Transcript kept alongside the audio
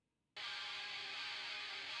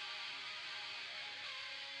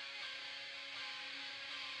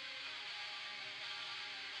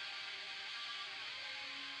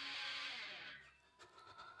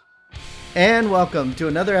And welcome to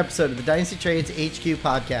another episode of the Dynasty Trades HQ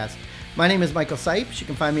podcast. My name is Michael Sipes. You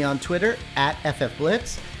can find me on Twitter at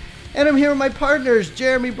FFBlitz. And I'm here with my partners,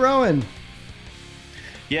 Jeremy Broen.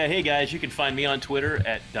 Yeah, hey guys, you can find me on Twitter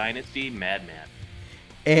at Dynasty Madman.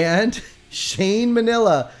 And Shane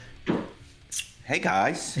Manila. Hey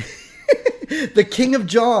guys. The King of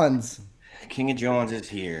Johns. King of Johns is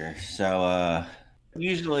here. So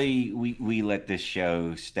usually we let this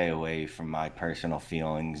show stay away from my personal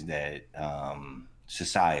feelings that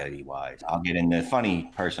society-wise. I'll get into funny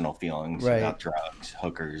personal feelings about drugs,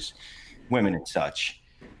 hookers, women and such.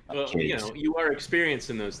 Well, kids. you are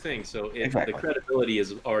experiencing those things, so Exactly. the credibility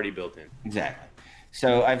is already built in. Exactly.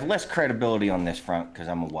 So I have less credibility on this front because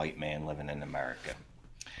I'm a white man living in America.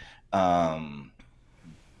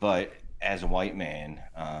 But as a white man,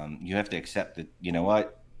 you have to accept that, you know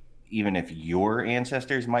what? Even if your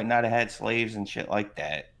ancestors might not have had slaves and shit like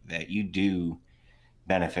that, that you do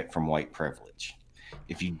benefit from white privilege.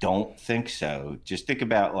 If you don't think so, just think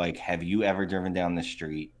about, like, have you ever driven down the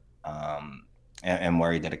street and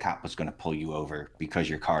worried that a cop was going to pull you over because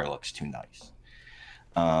your car looks too nice?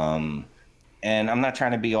 And I'm not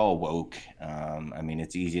trying to be all woke. I mean,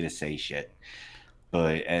 it's easy to say shit.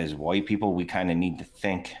 But as white people, we kind of need to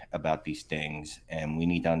think about these things, and we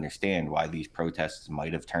need to understand why these protests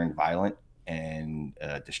might have turned violent and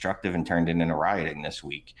destructive and turned into rioting this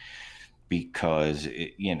week. Because,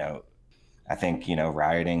 I think,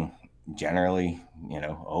 rioting generally,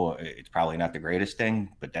 it's probably not the greatest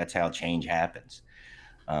thing, but that's how change happens.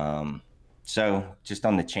 So just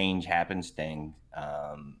on the change happens thing,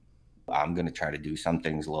 I'm going to try to do some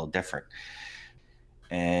things a little different.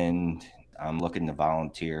 And I'm looking to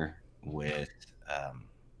volunteer with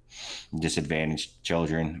disadvantaged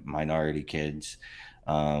children, minority kids,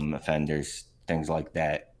 offenders, things like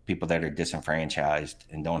that, people that are disenfranchised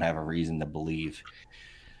and don't have a reason to believe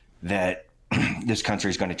that this country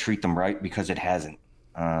is going to treat them right because it hasn't.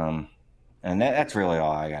 And that's really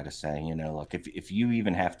all I got to say. Look, if you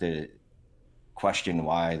even have to question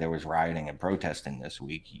why there was rioting and protesting this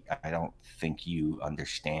week, I don't think you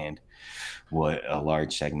understand what a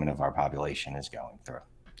large segment of our population is going through.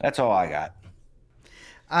 That's all I got.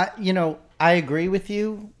 I agree with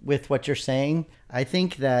you with what you're saying. I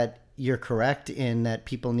think that you're correct in that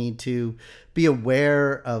people need to be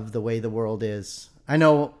aware of the way the world is. I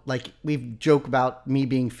know, like, we joke about me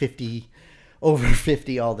being over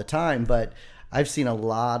 50 all the time, but I've seen a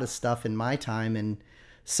lot of stuff in my time, and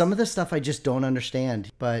some of the stuff I just don't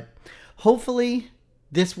understand. But hopefully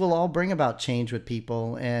this will all bring about change with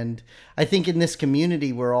people. And I think in this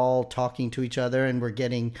community, we're all talking to each other and we're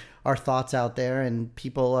getting our thoughts out there, and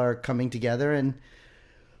people are coming together, and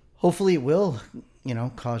hopefully it will,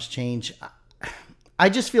 cause change. I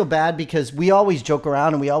just feel bad because we always joke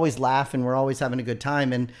around and we always laugh and we're always having a good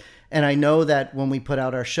time. And I know that when we put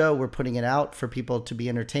out our show, we're putting it out for people to be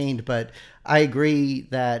entertained. But I agree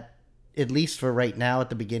that at least for right now, at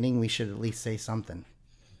the beginning, we should at least say something.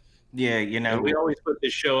 Yeah, And we always put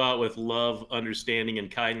this show out with love, understanding, and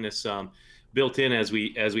kindness built in as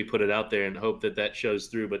we put it out there, and hope that shows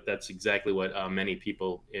through. But that's exactly what many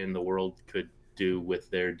people in the world could do with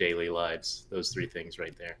their daily lives. Those three things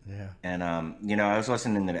right there. Yeah. And I was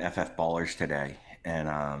listening to the FF Ballers today, and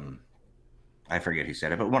I forget who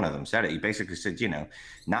said it, but one of them said it. He basically said,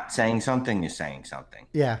 not saying something is saying something.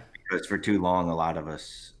 Yeah. Because for too long, a lot of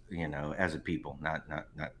us, as a people, not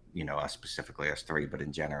us specifically, us three, but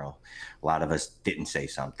in general, a lot of us didn't say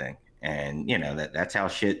something. And, that's how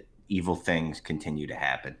evil things continue to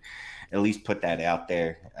happen. At least put that out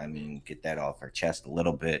there. I mean, get that off our chest a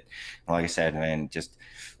little bit. And like I said, man,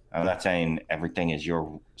 I'm not saying everything is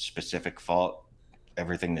your specific fault.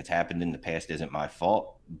 Everything that's happened in the past isn't my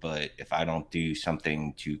fault. But if I don't do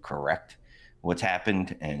something to correct what's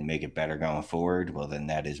happened and make it better going forward, well, then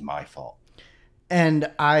that is my fault.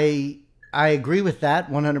 And I agree with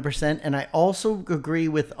that 100%. And I also agree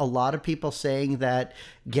with a lot of people saying that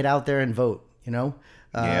get out there and vote,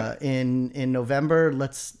 in November,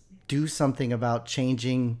 let's do something about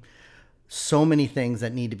changing so many things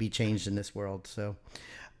that need to be changed in this world. So,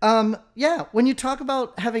 when you talk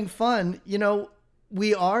about having fun,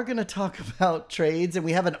 we are going to talk about trades, and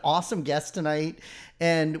we have an awesome guest tonight.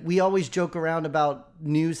 And we always joke around about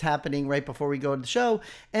news happening right before we go to the show.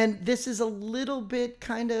 And this is a little bit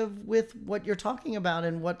kind of with what you're talking about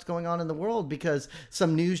and what's going on in the world, because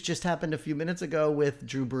some news just happened a few minutes ago with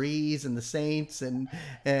Drew Brees and the Saints, and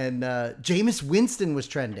Jameis Winston was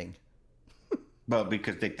trending. Well,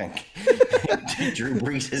 because they think Drew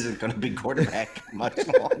Brees isn't going to be quarterback much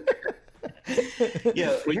longer.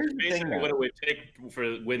 Yeah, here's the thing, what it would take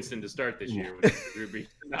for Winston to start this year, with Drew Brees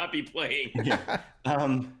to not be playing. Yeah.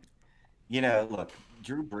 Look,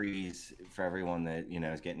 Drew Brees, for everyone that,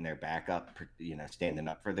 is getting their back up, standing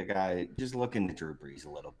up for the guy, just look into Drew Brees a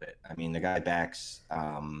little bit. I mean, the guy backs,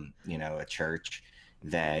 a church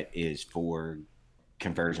that is for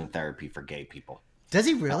conversion therapy for gay people. Does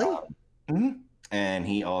he really? Mm-hmm. And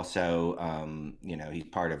he also, he's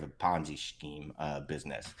part of a Ponzi scheme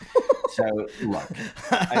business. So, look.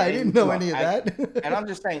 I didn't know any of that. And I'm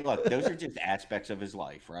just saying, look, those are just aspects of his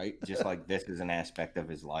life, right? Just like this is an aspect of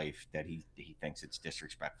his life that he thinks it's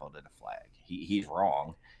disrespectful to the flag. He's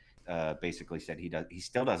wrong. Basically said he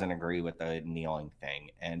still doesn't agree with the kneeling thing.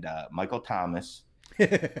 And Michael Thomas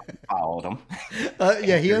followed him.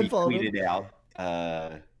 He unfollowed him. Tweeted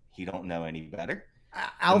out, he don't know any better.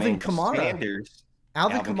 Alvin Kamara.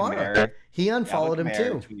 Alvin Kamara. He unfollowed him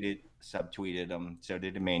too. Subtweeted him. So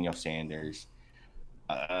did Emmanuel Sanders.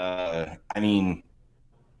 I mean,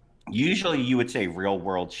 usually you would say real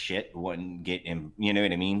world shit wouldn't get him. You know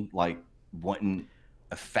what I mean? Like wouldn't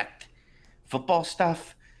affect football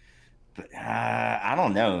stuff. But I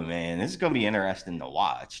don't know, man. This is going to be interesting to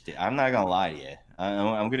watch. I'm not going to lie to you.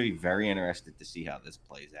 I'm going to be very interested to see how this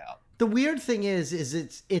plays out. The weird thing is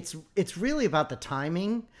it's really about the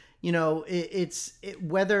timing.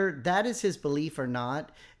 Whether that is his belief or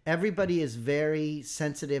not, everybody is very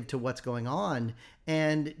sensitive to what's going on.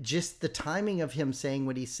 And just the timing of him saying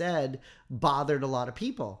what he said bothered a lot of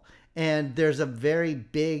people. And there's a very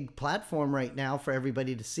big platform right now for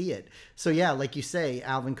everybody to see it. So yeah, like you say,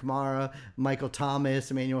 Alvin Kamara, Michael Thomas,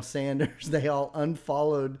 Emmanuel Sanders, they all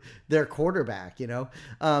unfollowed their quarterback,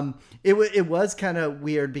 It was kind of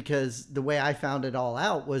weird because the way I found it all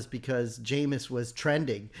out was because Jameis was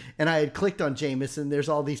trending. And I had clicked on Jameis and there's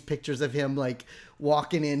all these pictures of him like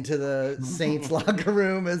walking into the Saints locker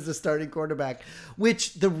room as the starting quarterback,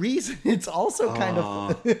 which the reason it's also kind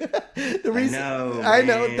of the reason I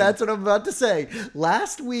know that's what I'm about to say.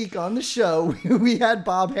 Last week on the show, we had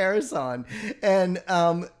Bob Harris on and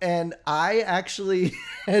I actually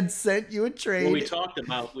had sent you a trade. Well,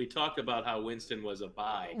 we talked about how Winston was a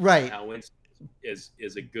buy. Right. How Winston is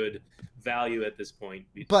a good value at this point.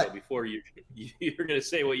 But so before you're going to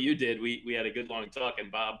say what you did, we had a good long talk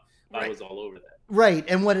and Bob was all over that. Right.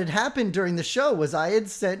 And what had happened during the show was I had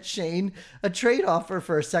sent Shane a trade offer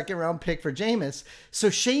for a second round pick for Jameis. So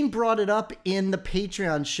Shane brought it up in the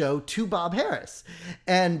Patreon show to Bob Harris.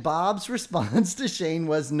 And Bob's response to Shane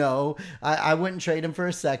was, no, I wouldn't trade him for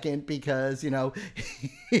a second because,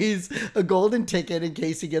 he's a golden ticket in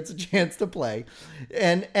case he gets a chance to play.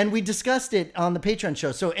 And we discussed it on the Patreon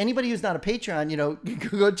show. So anybody who's not a Patreon,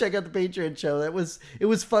 go check out the Patreon show. It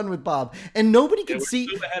was fun with Bob. And nobody could see.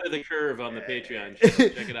 We're ahead of the curve on the Patreon. Check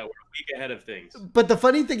it out. We're a week ahead of things. But the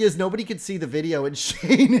funny thing is nobody could see the video and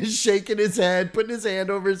Shane is shaking his head, putting his hand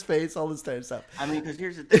over his face, all this kind of stuff. I mean, because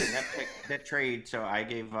here's the thing, that trade, so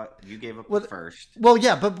you gave up the first. Well,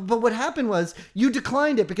 yeah, but what happened was you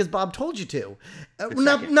declined it because Bob told you to.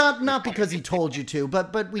 Not because he told you to,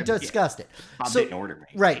 but we discussed it. Bob didn't order me.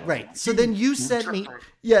 Right. So then you sent me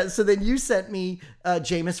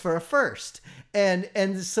Jameis for a first.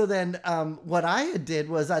 And so then what I did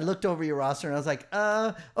was I looked over your roster and I was like,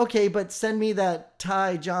 okay, but send me that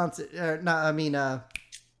Ty Johnson.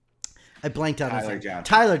 I blanked out.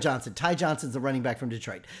 Tyler Johnson. Ty Johnson's the running back from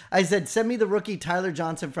Detroit. I said, send me the rookie Tyler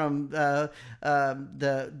Johnson from the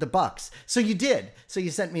Bucks. So you did. So you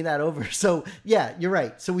sent me that over. So yeah, you're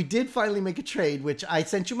right. So we did finally make a trade, which I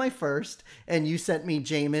sent you my first, and you sent me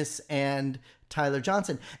Jameis and Tyler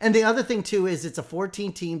Johnson. And the other thing too is it's a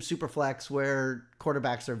 14-team super flex where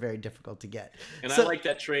quarterbacks are very difficult to get. And I like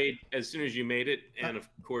that trade as soon as you made it. And of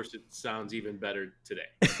course it sounds even better today.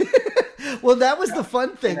 Well, that was the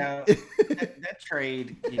fun thing. That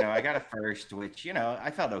trade, I got a first, which,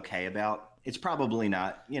 I felt okay about. It's probably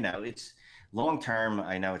not, it's long term.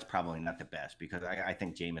 I know it's probably not the best because I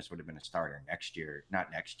think Jameis would have been a starter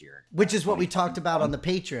not next year. Which is what we talked about on the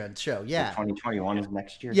Patreon show. Yeah. 2021 is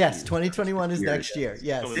next year. Yes. 2021 is next year.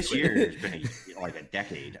 Yes. This year has been like a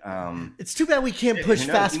decade. It's too bad we can't push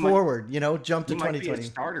fast forward, jump to 2020. Might be a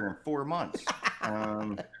starter in 4 months.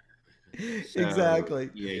 So, exactly.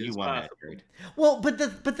 Yeah, you won that trade. Well, but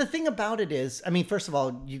the thing about it is, I mean, first of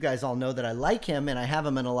all, you guys all know that I like him and I have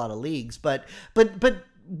him in a lot of leagues, but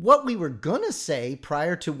what we were gonna say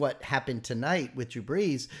prior to what happened tonight with Drew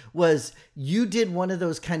Brees was you did one of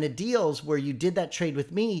those kind of deals where you did that trade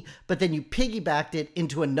with me, but then you piggybacked it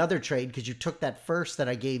into another trade because you took that first that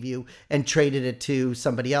I gave you and traded it to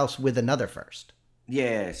somebody else with another first.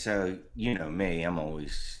 Yeah, so me, I'm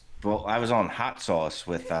always. Well, I was on Hot Sauce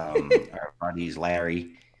with our buddies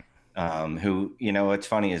Larry, who, what's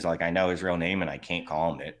funny is like I know his real name and I can't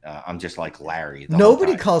call him it. I'm just like Larry.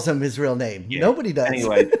 Nobody calls him his real name. Yeah. Nobody does.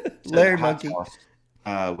 Anyway, Larry hot Monkey.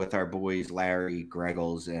 sauce, with our boys Larry,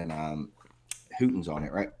 Greggles, and Hooten's on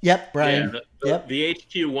it, right? Yep, Brian. Yeah, the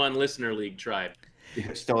HQ1 Listener League tribe.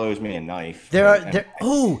 It still owes me a knife.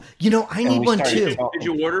 Oh, I need one too. Did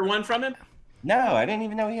you order one from him? No, I didn't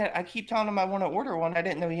even know he had. I keep telling him I want to order one. I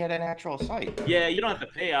didn't know he had an actual site. Yeah, you don't have to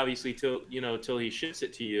pay obviously till he ships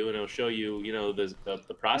it to you, and he'll show you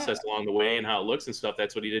the process along the way and how it looks and stuff.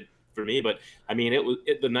 That's what he did for me. But I mean,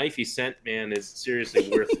 the knife he sent, man, is seriously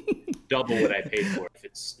worth double what I paid for it.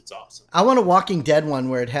 It's awesome. I want a Walking Dead one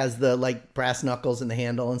where it has the brass knuckles and the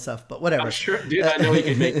handle and stuff, but whatever. I'm sure, dude. I know he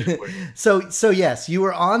can make it work. So yes, you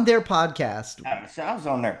were on their podcast. So I was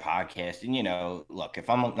on their podcast, and look, if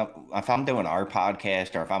I'm doing our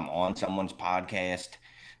podcast or if I'm on someone's podcast,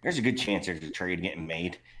 there's a good chance there's a trade getting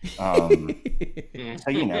made. So me and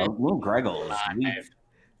Greggles,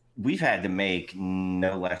 we've had to make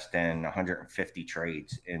no less than 150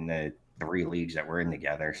 trades in the 3 leagues that we're in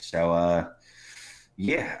together. So,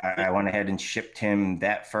 I went ahead and shipped him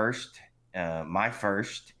that first, my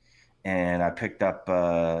first, and I picked up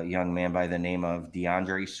a young man by the name of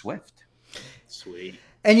DeAndre Swift. Sweet.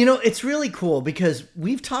 And it's really cool because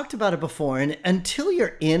we've talked about it before, and until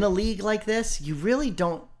you're in a league like this, you really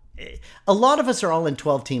don't. A lot of us are all in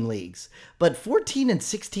 12-team leagues, but 14 and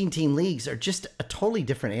 16-team leagues are just a totally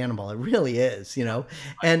different animal. It really is,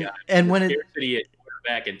 And when scarcity at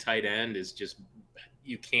quarterback and tight end is just,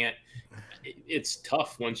 you can't. It's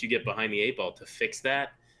tough once you get behind the 8 ball to fix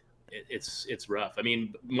that. It's rough. I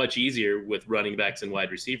mean, much easier with running backs and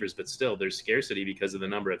wide receivers, but still, there's scarcity because of the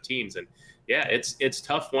number of teams, and it's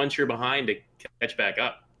tough once you're behind to catch back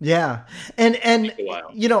up. Yeah. And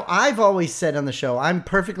I've always said on the show, I'm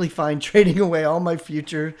perfectly fine trading away all my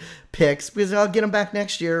future picks because I'll get them back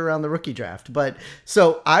next year around the rookie draft. But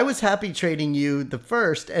so I was happy trading you the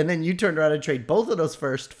first, and then you turned around and trade both of those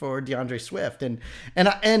first for DeAndre Swift. And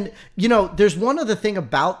there's one other thing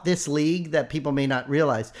about this league that people may not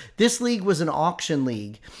realize. This league was an auction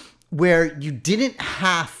league where you didn't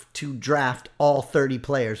have to draft all 30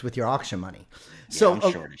 players with your auction money. So I'm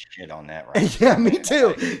short as shit on that, right? Yeah, me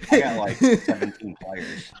too. I got 17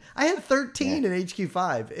 players. I had 13 in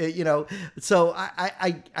HQ5, so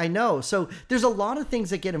I know. So there's a lot of things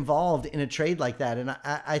that get involved in a trade like that. And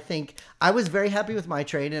I think I was very happy with my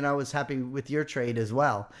trade, and I was happy with your trade as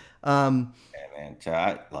well. Yeah, man. So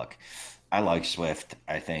I like Swift.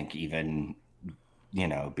 I think even,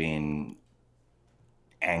 being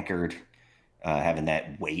anchored, having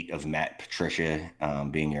that weight of Matt Patricia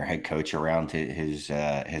being your head coach around his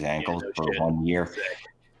ankles for 1 year.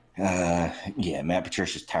 Matt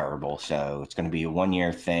Patricia's terrible, so it's going to be a 1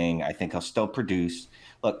 year thing. I think he'll still produce.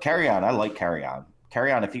 Look, Carry-On, I like Carry-On.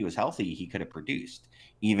 Carry-On, if he was healthy, he could have produced.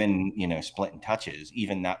 Even, splitting touches,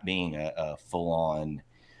 even not being a full-on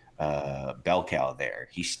bell cow there.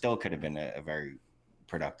 He still could have been a very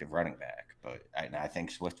productive running back. But I think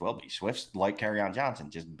Swift will be. Swift's like Carry-On Johnson,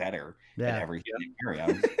 just better at everything that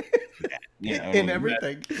Carry-On. In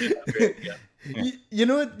everything. You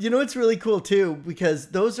know what's really cool too, because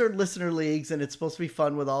those are listener leagues and it's supposed to be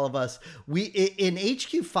fun with all of us. In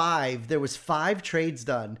HQ5 there was 5 trades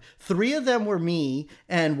done. 3 of them were me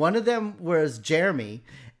and one of them was Jeremy.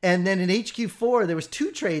 And then in HQ4, there was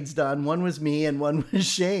 2 trades done. One was me and one was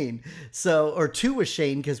Shane. Or 2 was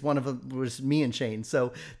Shane because one of them was me and Shane.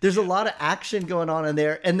 So there's a lot of action going on in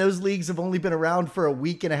there. And those leagues have only been around for a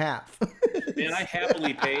week and a half. Man, I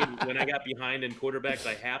happily paid, when I got behind in quarterbacks,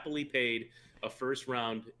 I happily paid a first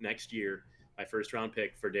round next year, my first round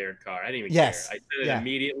pick for Derek Carr. I didn't even care. I said it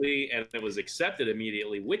immediately, and it was accepted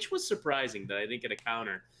immediately, which was surprising that I didn't get a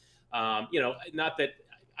counter. Not that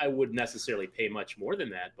I would necessarily pay much more than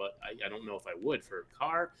that, but I don't know if I would for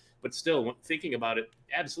Carr. But still, thinking about it,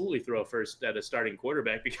 absolutely throw a first at a starting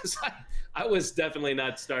quarterback because I was definitely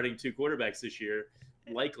not starting 2 quarterbacks this year,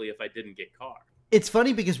 likely if I didn't get Carr. It's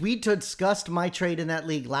funny because we discussed my trade in that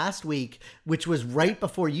league last week, which was right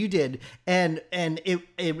before you did, and it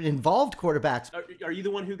involved quarterbacks. Are you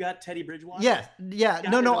the one who got Teddy Bridgewater? Yeah.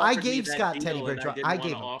 No, I gave Scott Teddy Bridgewater. I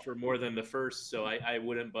didn't want to offer more than the first, so I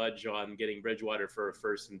wouldn't budge on getting Bridgewater for a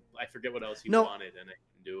first, and I forget what else he wanted, and I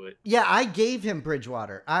didn't do it. Yeah, I gave him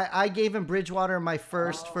Bridgewater. I gave him Bridgewater my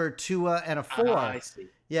first for Tua and a 4. I see.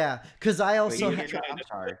 Yeah, because I also I'm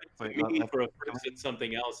sorry. For a first and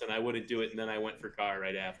something else, and I wouldn't do it, and then I went for Carr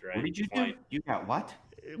right after. What did you do? You got what?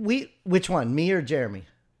 Which one, me or Jeremy?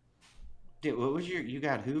 Dude, what was you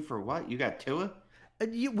got who for what? You got Tua?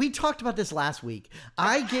 We talked about this last week.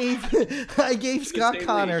 I gave Scott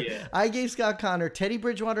Connor. I gave Scott Connor Teddy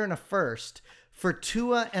Bridgewater and a first for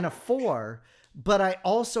Tua and a 4. but I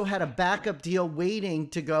also had a backup deal waiting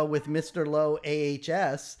to go with Mr. Lowe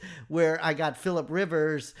AHS, where I got Phillip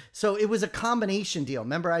Rivers. So it was a combination deal.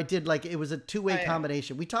 Remember, I did it was a two-way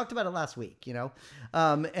combination. We talked about it last week, and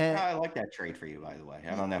I like that trade for you, by the way.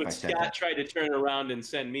 I don't know if I said Scott that. tried to turn around and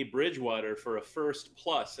send me Bridgewater for a first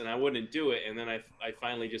plus, and I wouldn't do it. And then I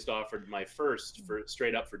finally just offered my first for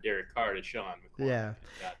straight up for Derek Carr to Sean McCormick. Yeah.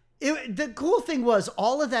 The cool thing was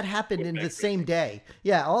all of that happened in the same day.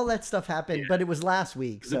 Yeah, all that stuff happened, but it was last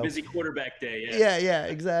week. It was a busy quarterback day. Yeah,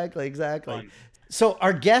 exactly. Fun. So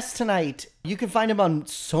our guest tonight, you can find him on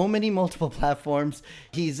so many multiple platforms.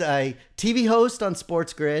 He's a TV host on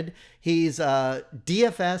Sports Grid. He's a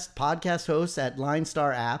DFS podcast host at Line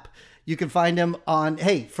Star app. You can find him on,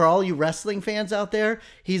 for all you wrestling fans out there,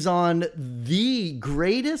 he's on the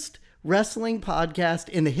greatest wrestling podcast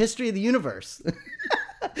in the history of the universe.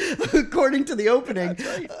 According to the opening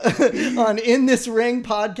on In This Ring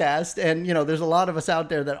podcast. And, there's a lot of us out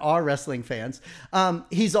there that are wrestling fans.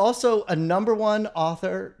 He's also a number one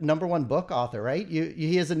book author, right?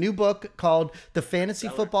 He has a new book called The Fantasy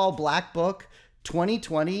Football Black Book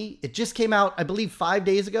 2020. It just came out, I believe, 5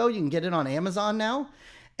 days ago. You can get it on Amazon now.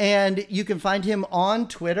 And you can find him on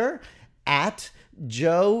Twitter at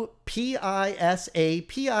Joe Pisapia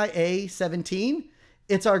 17.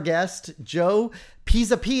 It's our guest, Joe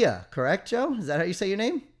Pisapia, correct, Joe? Is that how you say your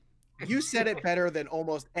name? You said it better than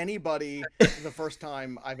almost anybody the first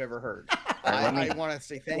time I've ever heard. I want to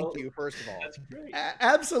say thank you, first of all. That's great.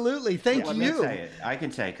 Absolutely. Thank you. Say it. I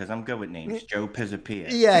can say it because I'm good with names. Joe Pisapia.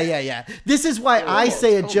 Yeah. This is why I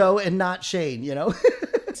say it, Joe, and not Shane,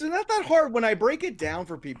 It's not that hard when I break it down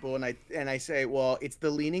for people and I say, well, it's the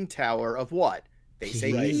Leaning Tower of what? They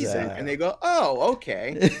say Pisa, and they go, oh,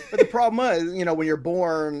 okay. But the problem is, when you're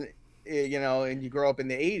born, and you grow up in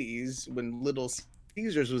the 80s when Little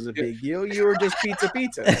Caesars was a big deal, you were just pizza,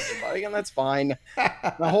 and that's fine.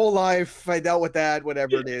 My whole life, I dealt with that,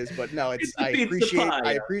 whatever it is. But no, I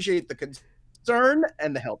appreciate the concern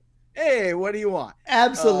and the help. Hey, what do you want?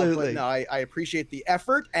 Absolutely. No, I appreciate the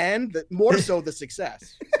effort and more so the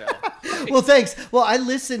success. So. Well, thanks. Well, I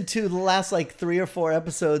listened to the last 3 or 4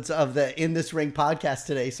 episodes of the In This Ring podcast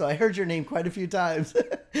today, so I heard your name quite a few times.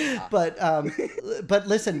 But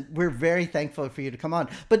listen, we're very thankful for you to come on.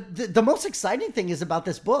 But the most exciting thing is about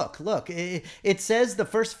this book. Look, it says the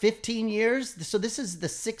first 15 years. So this is the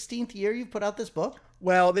 16th year you've put out this book?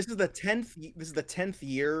 Well, this is the 10th. This is the 10th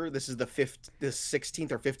year. This is the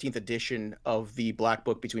 16th or 15th edition of the Black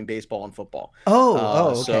Book between baseball and football.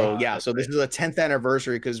 Okay. So this is the 10th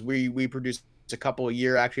anniversary because we produced a couple a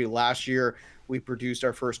year. Actually, last year we produced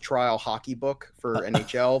our first trial hockey book for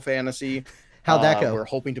NHL fantasy. How'd that go? We're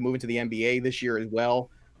hoping to move into the NBA this year as well,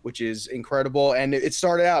 which is incredible. And it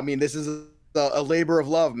started out. I mean, this is a labor of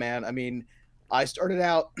love, man. I mean, I started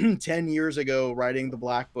out 10 years ago writing the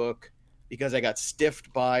Black Book because I got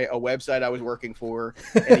stiffed by a website I was working for,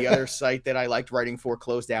 and the other site that I liked writing for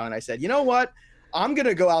closed down. And I said, you know what? I'm going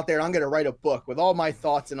to go out there and I'm going to write a book with all my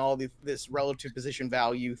thoughts and all this relative position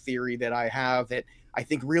value theory that I have that I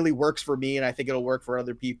think really works for me, and I think it'll work for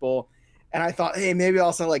other people. And I thought, hey, maybe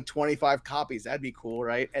I'll sell 25 copies. That'd be cool,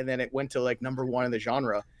 right? And then it went to number one in the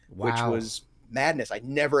genre, which was madness. I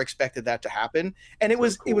never expected that to happen. And it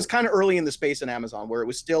was kind of early in the space in Amazon where it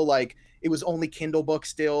was still it was only Kindle books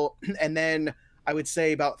still. And then I would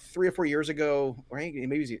say about 3 or 4 years ago, or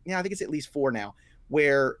maybe I think it's at least 4 now,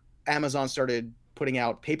 where Amazon started putting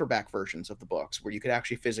out paperback versions of the books where you could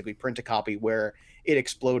actually physically print a copy, where it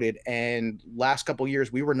exploded. And last couple of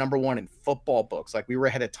years, we were number one in football books. We were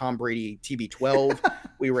ahead of Tom Brady TB12.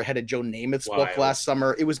 We were ahead of Joe Namath's book last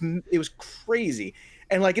summer. It was crazy.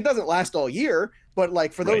 And it doesn't last all year,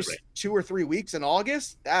 but for those 2 or 3 weeks in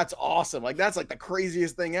August, that's awesome. That's the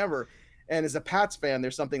craziest thing ever. And as a Pats fan,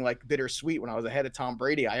 there's something bittersweet. When I was ahead of Tom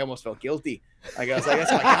Brady, I almost felt guilty. I was that's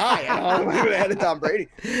my guy. I'm ahead of Tom Brady.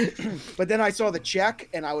 But then I saw the check,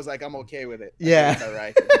 and I was I'm okay with it. Yeah, all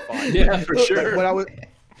right, fine. Yeah, for sure.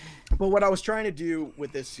 But what I was trying to do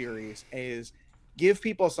with this series is give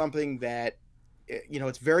people something that,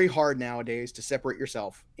 it's very hard nowadays to separate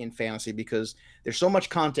yourself in fantasy because there's so much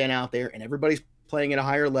content out there, and everybody's playing at a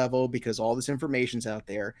higher level because all this information's out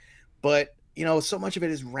there. But so much of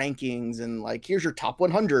it is rankings and here's your top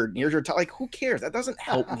 100, and here's your top, who cares? That doesn't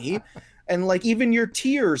help me. And even your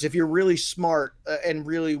tiers, if you're really smart and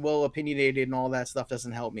really well opinionated and all that stuff,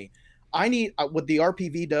 doesn't help me. I need what the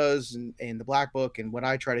RPV does and the Black Book, and what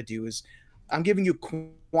I try to do is I'm giving you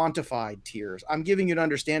quantified tiers. I'm giving you an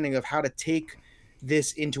understanding of how to take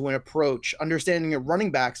this into an approach, understanding a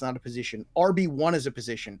running back's not a position. RB1 is a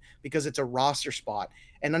position because it's a roster spot,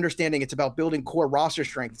 and understanding it's about building core roster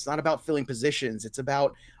strength. It's not about filling positions. It's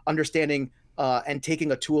about understanding and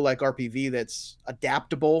taking a tool like RPV that's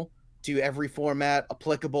adaptable to every format,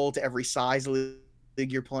 applicable to every size league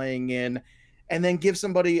you're playing in, and then give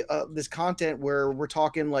somebody this content where we're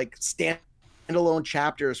talking like standalone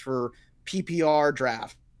chapters for PPR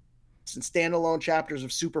drafts and standalone chapters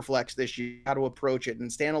of Superflex this year, how to approach it, and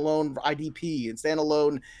standalone IDP and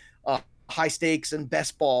standalone high stakes and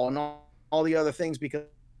best ball and all the other things, because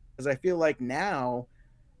I feel like now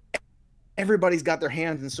everybody's got their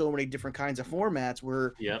hands in so many different kinds of formats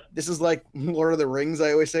where this is like Lord of the Rings.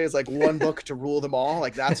 I always say it's like one book to rule them all.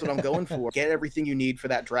 Like that's what I'm going for. Get everything you need for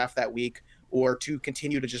that draft that week, or to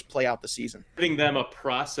continue to just play out the season. Giving them a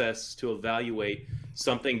process to evaluate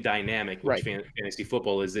something dynamic, which fantasy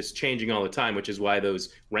football is this changing all the time, which is why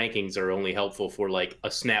those rankings are only helpful for like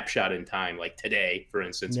a snapshot in time, like today, for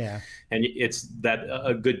instance. Yeah. And it's that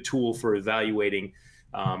a good tool for evaluating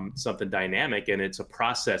something dynamic, and it's a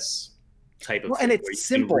process type of thing, and it's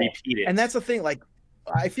simple. Repeat it. And that's the thing. Like,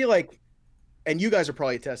 I feel like, and you guys are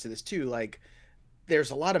probably attest to this too, like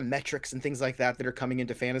there's a lot of metrics and things like that are coming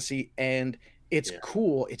into fantasy, and it's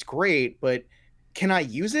cool, it's great, but can I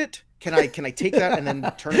use it? Can I take that and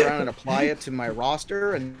then turn around and apply it to my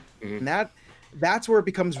roster? And that's where it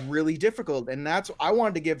becomes really difficult. And I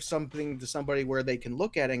wanted to give something to somebody where they can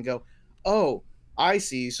look at it and go, oh, I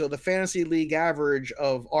see. So the fantasy league average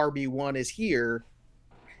of RB1 is here,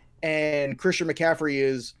 and Christian McCaffrey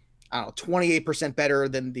is, I don't know, 28% better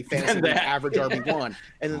than the fantasy league average RB1.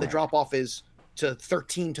 And then the drop off is to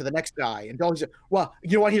 13 to the next guy. And always, well,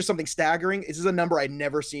 you know what? Here's something staggering. This is a number I'd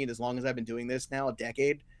never seen as long as I've been doing this now, a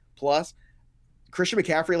decade plus. Christian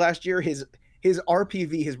McCaffrey last year, his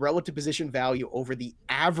RPV, his relative position value over the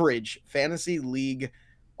average fantasy league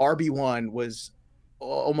RB1 was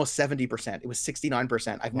almost 70%. It was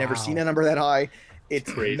 69%. I've never seen a number that high. It's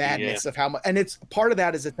crazy, madness of how much. And it's part of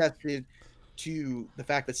that is attested to the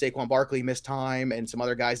fact that Saquon Barkley missed time and some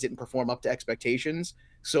other guys didn't perform up to expectations.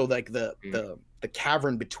 So like the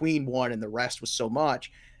cavern between one and the rest was so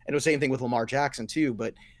much. And it was the same thing with Lamar Jackson too.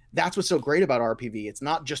 But that's what's so great about RPV. It's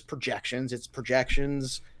not just projections. It's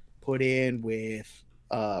projections put in with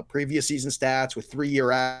previous season stats, with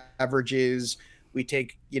 3-year averages. We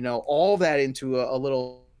take, all that into a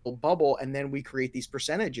little bubble, and then we create these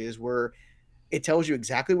percentages where it tells you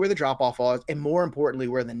exactly where the drop-off is, and more importantly,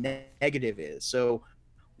 where the negative is. So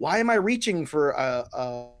why am I reaching for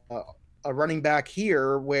a running back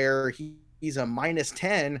here where he's a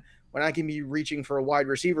 -10 when I can be reaching for a wide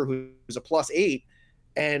receiver who's a +8,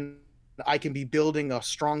 and I can be building a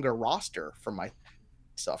stronger roster for myself?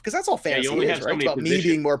 Because that's all fantasy is, right? It's about me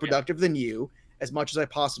being more productive than you as much as I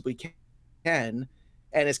possibly can,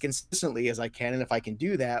 and as consistently as I can. And if I can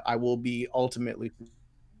do that, I will be ultimately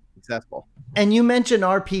successful. And you mentioned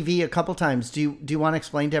RPV a couple times. Do you want to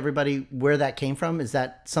explain to everybody where that came from? Is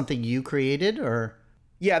that something you created, or?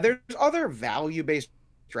 Yeah, there's other value-based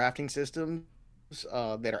drafting systems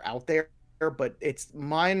that are out there, but it's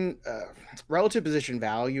mine. Relative position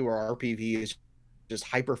value, or RPV, is just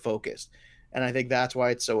hyper-focused. And I think that's why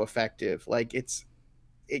it's so effective. Like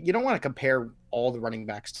you don't want to compare all the running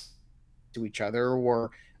backs to each other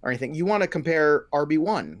or anything. You want to compare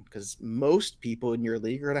RB1, because most people in your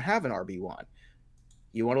league are going to have an RB1.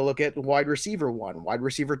 You want to look at wide receiver 1, wide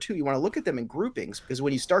receiver 2. You want to look at them in groupings, because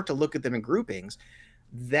when you start to look at them in groupings,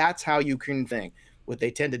 that's how you can think. What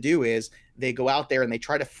they tend to do is they go out there and they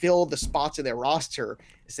try to fill the spots in their roster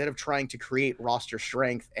instead of trying to create roster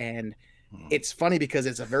strength. And it's funny because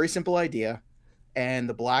it's a very simple idea, and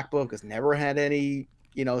the Black Book has never had any,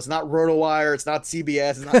 it's not RotoWire, it's not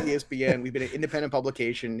CBS, it's not ESPN. We've been an independent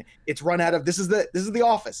publication. It's run out of, this is the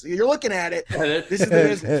office. You're looking at it. This is the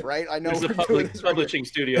business, right? I know. There's the publishing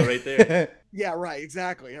studio right there. Yeah, right.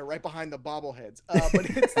 Exactly. Right behind the bobbleheads. But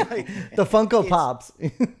it's like the Funko Pops.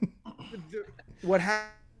 What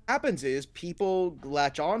happens is people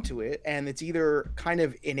latch onto it, and it's either kind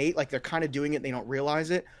of innate, like they're kind of doing it and they don't realize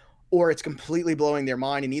it, or it's completely blowing their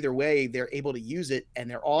mind. And either way, they're able to use it, and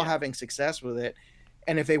they're all having success with it.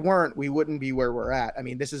 And if they weren't, we wouldn't be where we're at. I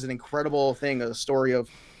mean, this is an incredible thing, a story of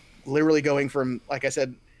literally going from, like I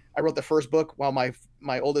said, I wrote the first book while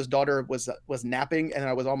my oldest daughter was napping, and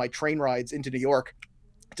I was on my train rides into New York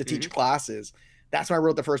to teach classes. That's when I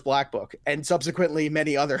wrote the first Black Book, and subsequently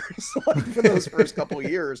many others for those first couple of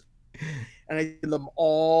years. And I did them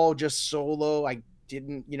all just solo. I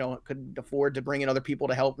didn't, couldn't afford to bring in other people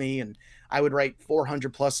to help me. And I would write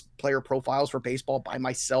 400 plus player profiles for baseball by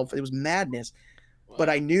myself. It was madness. Wow. But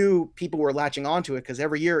I knew people were latching onto it, because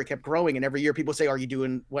every year it kept growing, and every year people say, are you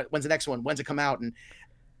doing when's the next one? When's it come out? And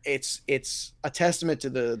it's a testament to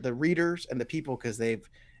the readers and the people, because they've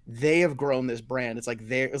they have grown this brand. It's like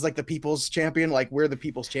it's like the people's champion. Like we're the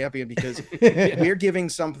people's champion because we're giving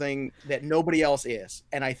something that nobody else is.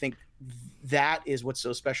 And I think that is what's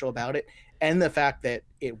so special about it. And the fact that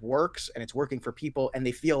it works and it's working for people and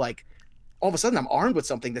they feel like all of a sudden I'm armed with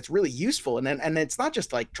something that's really useful. And then it's not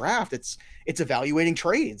just like draft, it's evaluating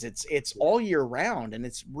trades. It's all year round. And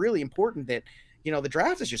it's really important that, you know, the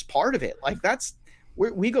draft is just part of it. Like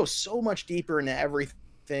we go so much deeper into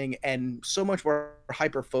everything and so much more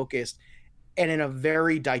hyper focused and in a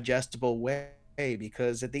very digestible way,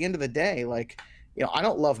 because at the end of the day, like, you know, I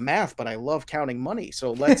don't love math, but I love counting money.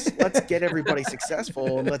 So let's get everybody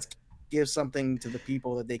successful and let's give something to the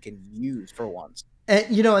people that they can use for once. And,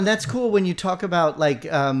 you know, and that's cool when you talk about like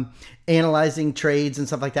analyzing trades and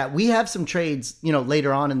stuff like that. We have some trades, you know,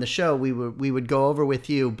 later on in the show we would go over with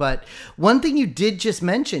you. But one thing you did just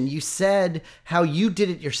mention, you said how you did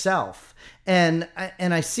it yourself. And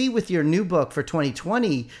I see with your new book for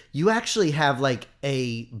 2020, you actually have like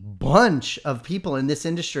a bunch of people in this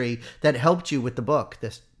industry that helped you with the book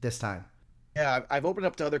this time. Yeah, I've opened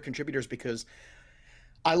up to other contributors because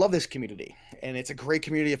I love this community, and it's a great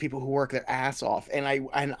community of people who work their ass off. And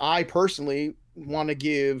I personally want to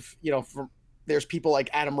give, you know, there's people like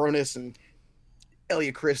Adam Ronis and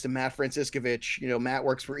Elliot Christ and Matt Franciscovich. You know, Matt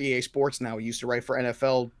works for EA Sports now. He used to write for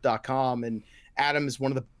NFL.com, and Adam is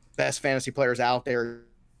one of the best fantasy players out there.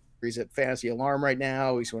 He's at Fantasy Alarm right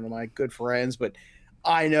now. He's one of my good friends, but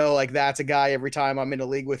I know like that's a guy every time I'm in a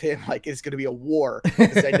league with him, like it's going to be a war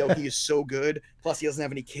because I know he is so good. Plus he doesn't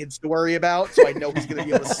have any kids to worry about. So I know he's going to be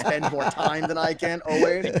able to spend more time than I can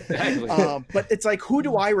always. But it's like, who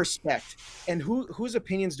do I respect and whose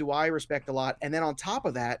opinions do I respect a lot? And then on top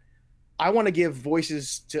of that, I want to give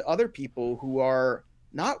voices to other people who are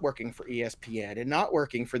not working for ESPN and not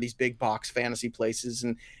working for these big box fantasy places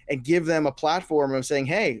and give them a platform of saying,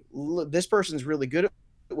 hey, look, this person's really good at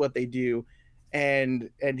what they do. And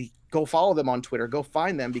go follow them on Twitter, go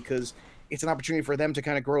find them, because it's an opportunity for them to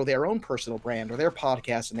kind of grow their own personal brand or their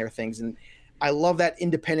podcast and their things. And I love that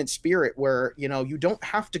independent spirit where, you know, you don't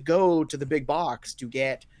have to go to the big box to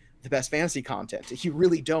get the best fantasy content. You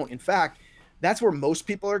really don't. In fact, that's where most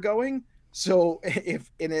people are going. So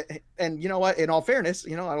and you know what, in all fairness,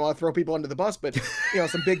 you know, I don't want to throw people under the bus, but you know,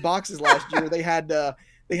 some big boxes last year, they had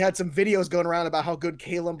some videos going around about how good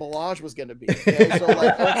Kalen Ballage was going to be. Okay? So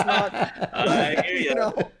like, let's not, you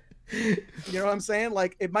know what I'm saying?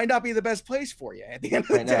 Like, it might not be the best place for you at the end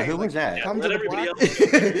of the day. Who was that? Come to everybody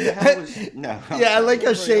else. No. Yeah, I like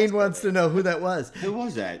how Shane wants to know who that was. Who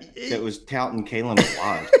was that? That was touting Kalen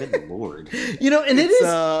Ballage. Good Lord. You know, and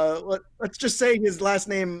let's just say his last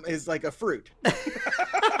name is like a fruit.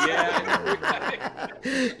 Yeah.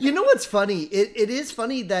 You know what's funny? It is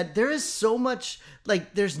funny that there is so much,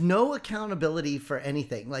 like, there's no accountability for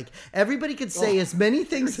anything. Like, everybody can say as many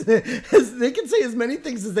things as they can say as many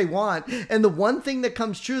things as they want, and the one thing that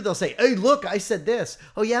comes true, they'll say, "Hey, look, I said this."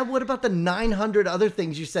 Oh yeah, what about the 900 other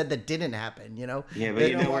things you said that didn't happen? You know? Yeah, but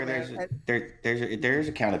you know where there's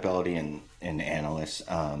accountability in analysts,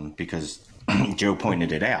 because Joe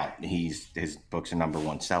pointed it out. His book's a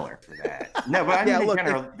 #1 seller for that. No, but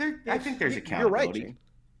I think there's accountability. You're right,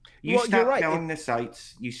 you stop knowing the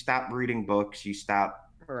sites, you stop reading books, you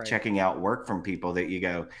stop checking out work from people that you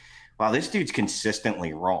go, wow, this dude's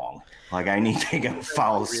consistently wrong. Like, I need to go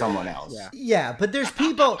follow someone else. Yeah, but there's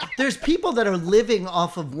people that are living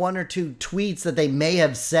off of one or two tweets that they may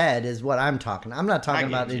have said is what I'm talking. I'm not talking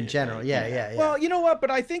about in general. Yeah. Well, you know what?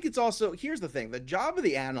 But I think it's also, here's the thing. The job of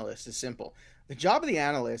the analyst is simple. The job of the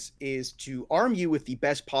analyst is to arm you with the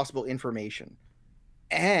best possible information.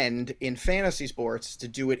 And in fantasy sports, to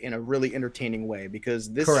do it in a really entertaining way,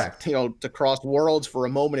 because this, you know, to cross worlds for a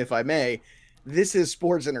moment, if I may, this is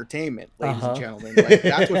sports entertainment, ladies and gentlemen. Like,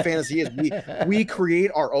 that's what fantasy is. We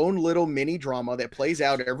create our own little mini drama that plays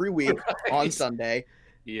out every week on Sunday,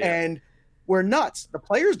 and we're nuts. The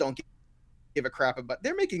players don't give a crap about.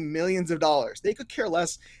 They're making millions of dollars. They could care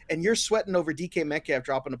less, and you're sweating over DK Metcalf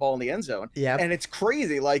dropping the ball in the end zone. Yeah, and it's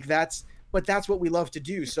crazy. Like, that's what we love to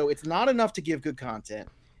do. So it's not enough to give good content.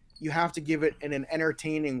 You have to give it in an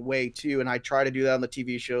entertaining way too. And I try to do that on the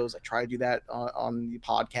TV shows. I try to do that on the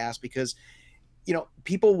podcast, because, you know,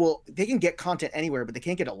 they can get content anywhere, but they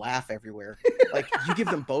can't get a laugh everywhere. Like, you give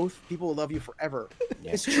them both, people will love you forever.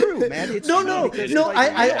 Yeah. It's true, man. It's no.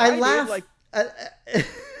 I laugh.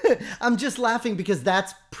 I'm just laughing because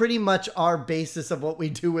that's pretty much our basis of what we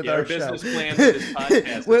do with our show. business plan for this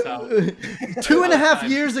podcast. That's how 2.5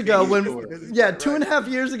 years ago when Right. 2.5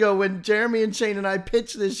 years ago when Jeremy and Shane and I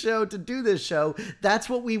pitched this show to do this show, that's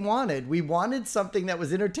what we wanted. We wanted something that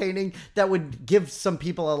was entertaining that would give some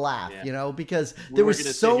people a laugh, because there weren't gonna was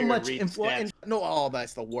sit so here and much read influence. stats.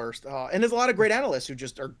 That's the worst. And there's a lot of great analysts who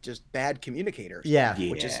are just bad communicators. Yeah.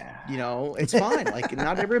 Which is, it's fine. Like,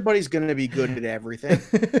 not everybody's going to be good at everything.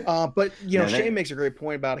 But Shane makes a great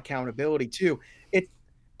point about accountability too.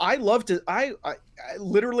 I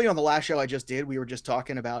literally on the last show I just did, we were just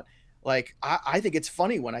talking about, like, I think it's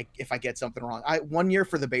funny if I get something wrong. One year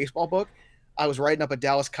for the baseball book, I was writing up a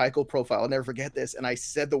Dallas Keuchel profile. I'll never forget this. And I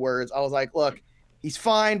said the words, I was like, look, he's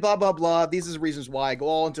fine, blah, blah, blah. These are the reasons why. I go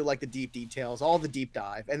all into like the deep details, all the deep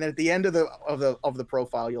dive. And then at the end of the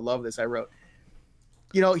profile, you'll love this. I wrote,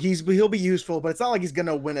 he'll be useful, but it's not like he's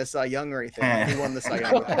gonna win a Cy Young or anything. He won the Cy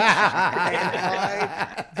Young. And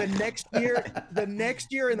the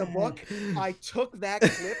next year in the book, I took that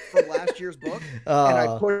clip from last year's book and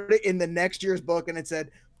I put it in the next year's book, and it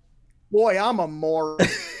said, "Boy, I'm a moron,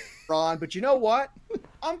 but you know what?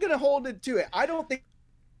 I'm gonna hold it to it. I don't think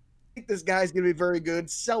this guy's gonna be very good.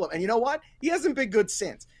 Sell him." And you know what? He hasn't been good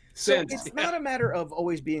since. So it's not a matter of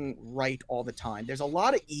always being right all the time. There's a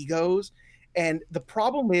lot of egos. And the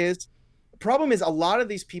problem is a lot of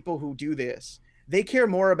these people who do this, they care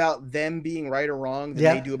more about them being right or wrong than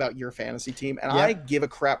they do about your fantasy team. And I give a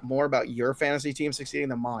crap more about your fantasy team succeeding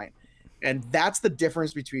than mine. And that's the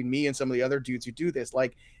difference between me and some of the other dudes who do this.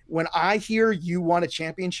 Like, when I hear you won a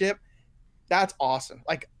championship, that's awesome.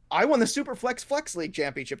 Like, I won the Super Flex League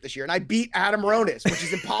championship this year, and I beat Adam Ronis, which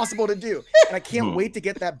is impossible to do. And I can't wait to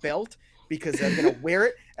get that belt, because I'm going to wear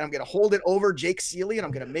it and I'm going to hold it over Jake Seeley, and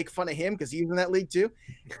I'm going to make fun of him because he's in that league too.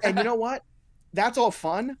 And you know what? That's all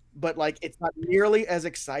fun, but like, it's not nearly as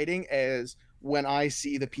exciting as when I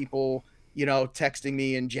see the people, texting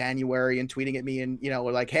me in January and tweeting at me and,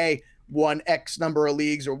 like, hey, won X number of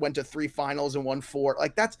leagues or went to 3 finals and won 4.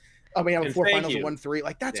 Like, I won 4 finals and won 3.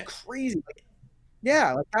 Like, that's crazy.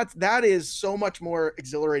 Like, that is so much more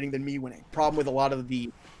exhilarating than me winning. Problem with a lot of the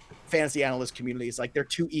fantasy analyst community is, like, they're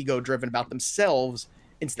too ego driven about themselves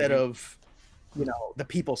instead of the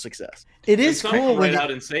people's success. It is cool when out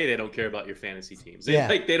and say they don't care about your fantasy teams.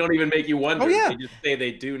 They don't even make you wonder. They just say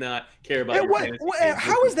they do not care about your fantasy teams.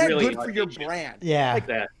 How is that good for your brand? Yeah, like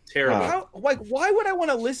that. Terrible. Why would I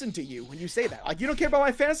want to listen to you when you say that? Like, you don't care about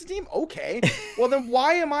my fantasy team? Okay. Well, then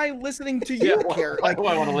why am I listening to you? Why do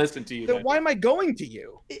I want to listen to you? Then why am I going to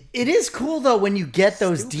you? It is cool though when you get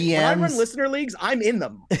those DMs. When I run listener leagues, I'm in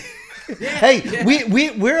them.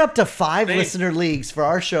 We're up to 5 listener leagues for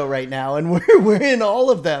our show right now, and we're in all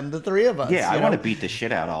of them, the 3 of us. Yeah, I want to beat the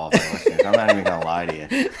shit out of all of our listeners. I'm not even gonna lie to you.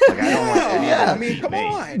 Like, I don't want any of them to beat come me.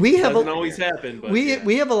 on. Doesn't always happen, but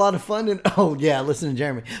we have a lot of fun listen to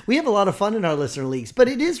Jeremy. We have a lot of fun in our listener leagues, but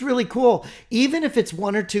it is really cool, even if it's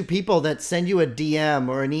 1 or 2 people that send you a DM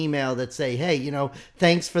or an email that say, hey,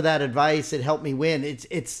 thanks for that advice, it helped me win.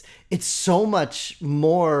 It's so much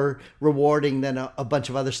more rewarding than a bunch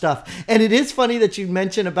of other stuff. And it is funny that you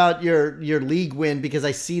mentioned about your league win, because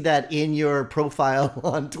I see that in your profile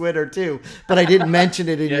on Twitter too, but I didn't mention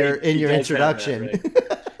it in your introduction.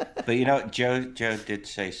 That, But Joe did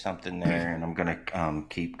say something there, and I'm gonna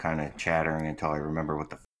keep kind of chattering until I remember what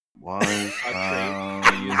the was.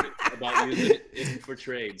 about using it for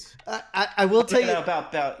trades. I will tell you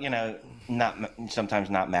about not sometimes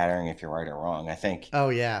not mattering if you're right or wrong. I think. Oh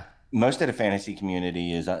yeah. Most of the fantasy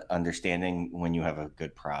community is understanding when you have a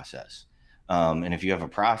good process. And if you have a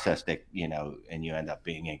process that, and you end up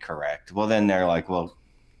being incorrect, well, then they're like, well,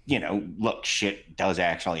 look, shit does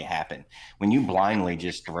actually happen. When you blindly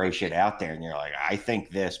just throw shit out there and you're like, I think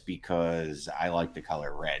this because I like the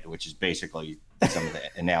color red, which is basically some of the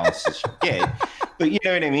analysis you get. But you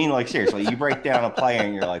know what I mean? Like, seriously, you break down a player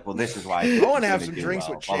and you're like, well, this is why. I want to have some drinks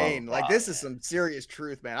with Shane. Like, this is some serious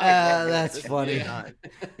truth, man. That's funny.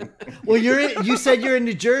 Well, you said you're in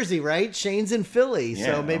New Jersey, right? Shane's in Philly,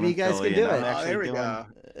 so maybe you guys can do it. There we go.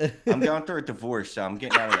 I'm going through a divorce, so I'm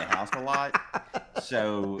getting out of the house a lot.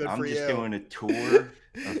 So I'm just doing a tour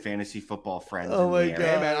of fantasy football friends. Oh my God.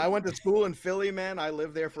 Hey, man, I went to school in Philly, man. I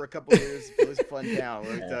lived there for a couple of years. It was a fun town,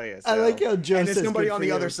 let me tell you. So. I like how Joe and says there's somebody good on for the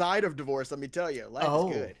you. other side of divorce, let me tell you. Life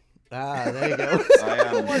is good. Ah, there you go.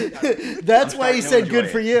 Don't worry about it. That's why he said good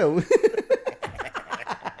for you.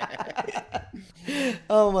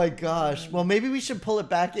 Oh my gosh. Well, maybe we should pull it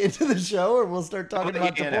back into the show, or we'll start talking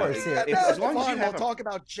about divorce here. As long as you we'll have talk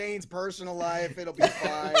about Shane's personal life. It'll be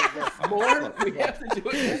fine. More? We have to do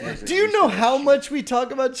it more. Do you know how much we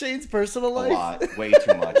talk about Shane's personal A life? lot, way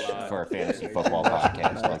too much for a fantasy football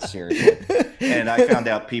podcast. Like seriously. And I found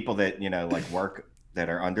out people that like work that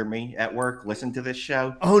are under me at work listen to this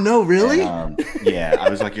show. Oh no, really? And, yeah, I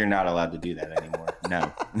was like, you're not allowed to do that anymore.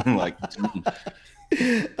 No, like.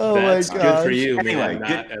 Oh That's my god. good for you, man. Anyway,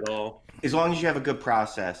 Not good. at all. As long as you have a good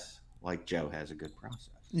process, like Joe has a good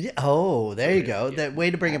process. Yeah. Oh, there you go. That way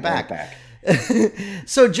to bring it back. Back.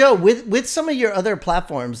 So Joe, with some of your other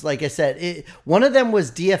platforms, like I said, one of them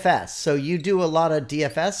was DFS. So you do a lot of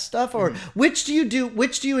DFS stuff, or which do you do?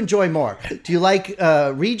 Which do you enjoy more? Do you like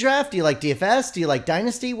redraft? Do you like DFS? Do you like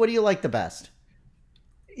Dynasty? What do you like the best?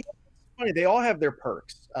 Funny, they all have their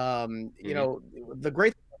perks. You know, the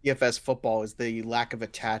great thing about DFS football is the lack of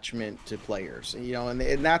attachment to players.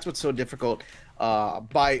 And that's what's so difficult.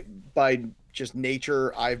 By just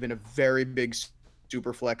nature, I've been a very big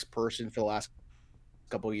Superflex person for the last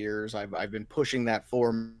couple of years. I've been pushing that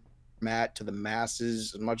format to the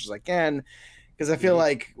masses as much as I can, because I feel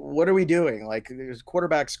like, what are we doing? Like, there's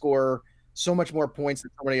quarterbacks score so much more points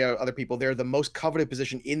than so many other people. They're the most coveted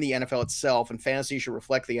position in the NFL itself, and fantasy should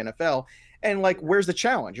reflect the NFL. And like, where's the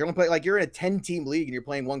challenge? You're gonna play, like, you're in a 10-team league and you're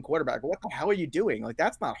playing one quarterback. What the hell are you doing? Like,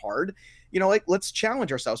 that's not hard. Like, let's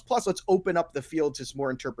challenge ourselves. Plus, let's open up the field to some more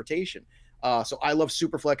interpretation. So I love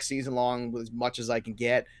Superflex season long as much as I can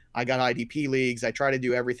get. I got IDP leagues. I try to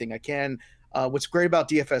do everything I can. What's great about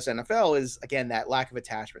DFS NFL is, again, that lack of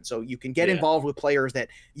attachment. So you can get involved with players that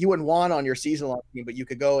you wouldn't want on your season long team, but you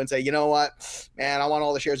could go and say, you know what, man, I want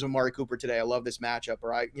all the shares of Amari Cooper today. I love this matchup.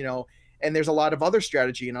 Or and there's a lot of other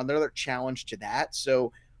strategy and another challenge to that.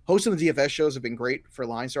 So hosting the DFS shows have been great for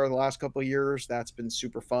LineStar the last couple of years. That's been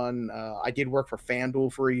super fun. I did work for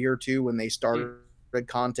FanDuel for a year or two when they started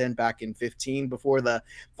content back in 2015 before the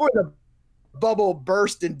bubble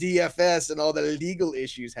burst in DFS and all the legal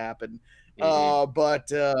issues happened.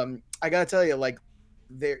 But I gotta tell you, like,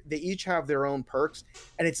 they each have their own perks,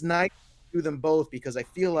 and it's nice to do them both, because I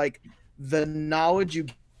feel like the knowledge you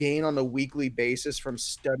gain on a weekly basis from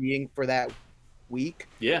studying for that week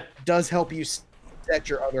does help you set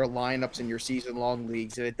your other lineups in your season long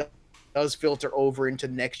leagues, and it does filter over into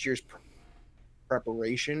next year's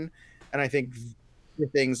preparation. And I think the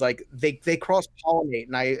things like they cross pollinate,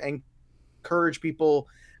 and I encourage people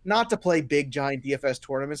not to play big giant DFS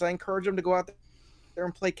tournaments. I encourage them to go out there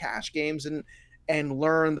and play cash games and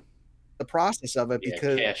learn the process of it,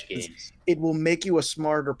 because it will make you a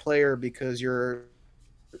smarter player, because your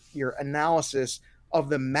analysis of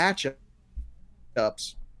the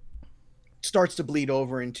matchups starts to bleed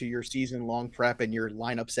over into your season long prep and your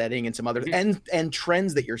lineup setting and some other and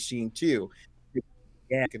trends that you're seeing too.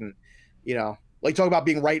 Yeah, and like, talk about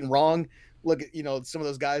being right and wrong. Look at, some of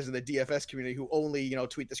those guys in the DFS community who only,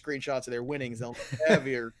 tweet the screenshots of their winnings. They'll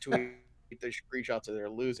never tweet the screenshots of their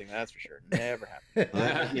losing. That's for sure. Never happened.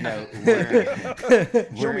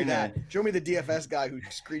 Show me that. Show me the DFS guy who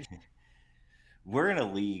screenshots. We're in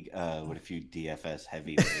a league with a few DFS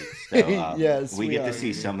heavy leagues. So, yes, we get to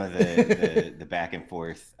see some of the back and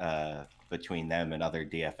forth between them and other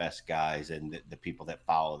DFS guys and the people that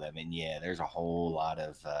follow them. And there's a whole lot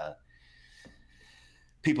of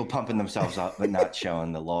people pumping themselves up but not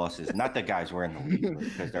showing the losses. Not that guys were in the league,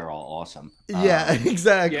 because they're all awesome. Yeah,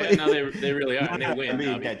 exactly. Yeah, no, they really are. And they win. I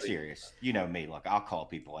mean, that's serious. You know me. Look, I'll call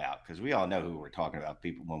people out, because we all know who we're talking about.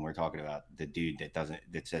 People, when we're talking about the dude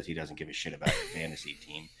that says he doesn't give a shit about the fantasy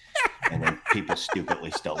team, and then people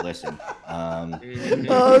stupidly still listen.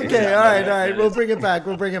 Okay, all right. We'll bring it back.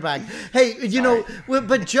 Hey,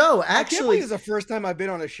 but Joe, actually, I can't believe this is the first time I've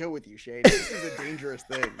been on a show with you, Shane. This is a dangerous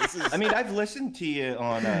thing. I mean, I've listened to you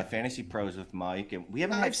on Fantasy Pros with Mike, and we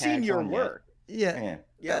haven't. I've seen your work. Yeah.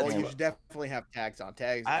 Yeah, well, you should definitely have tags on.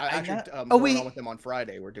 I actually we on with him on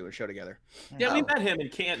Friday. We're doing a show together. Yeah, we met him in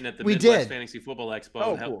Canton at the Midwest Fantasy Football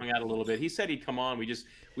Expo and helped him out a little bit. He said he'd come on.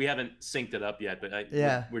 We haven't synced it up yet, but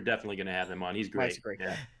we're definitely going to have him on. He's great.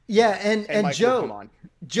 Yeah, and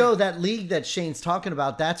Joe, that league that Shane's talking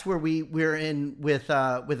about, that's where we're in with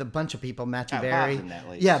a bunch of people. Matthew Berry. Bob's in that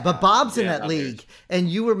league. Yeah, but Bob's in that league, and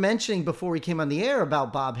you were mentioning before we came on the air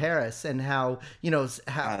about Bob Harris and how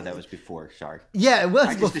that was before. Sorry. Yeah, it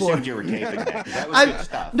was I just before. assumed you were taping that. That was good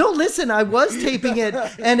stuff. No, listen, I was taping it,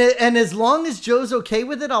 and as long as Joe's okay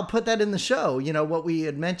with it, I'll put that in the show. What we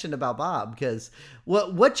had mentioned about Bob, because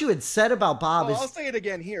what you had said about Bob is. I'll say it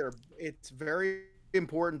again here. It's very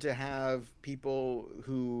important to have people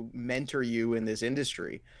who mentor you in this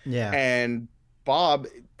industry. Yeah. And Bob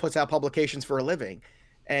puts out publications for a living.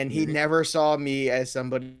 and he never saw me as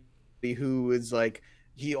somebody who was like,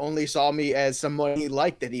 he only saw me as someone he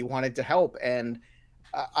liked, that he wanted to help. And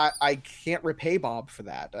I can't repay Bob for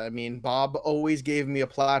that. I mean, Bob always gave me a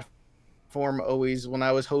platform, always, when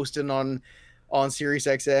I was hosting on Sirius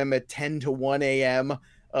XM at 10 to 1 a.m.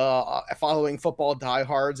 Following football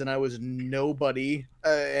diehards, and I was nobody,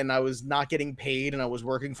 and I was not getting paid, and I was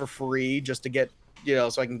working for free just to get,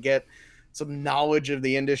 so I can get some knowledge of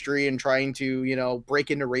the industry and trying to,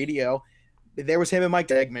 break into radio. There was him and Mike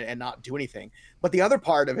Degman and not do anything. But the other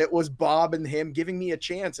part of it was Bob and him giving me a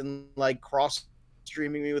chance and like cross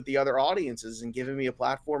streaming me with the other audiences and giving me a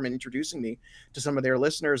platform and introducing me to some of their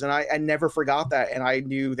listeners. And I never forgot that. And I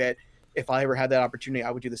knew that if I ever had that opportunity,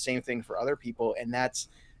 I would do the same thing for other people. And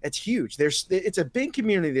it's huge. It's a big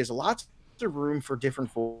community. There's lots of room for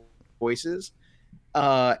different voices.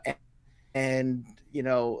 And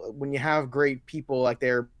when you have great people like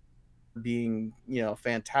they're being,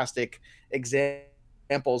 fantastic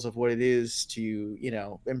examples of what it is to,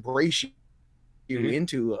 embrace you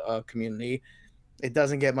into a community, it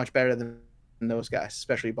doesn't get much better than those guys,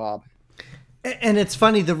 especially Bob. And it's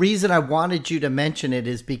funny, the reason I wanted you to mention it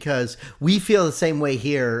is because we feel the same way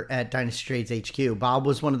here at Dynasty Trades HQ. Bob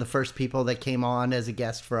was one of the first people that came on as a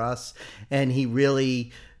guest for us, and he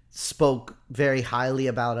really spoke very highly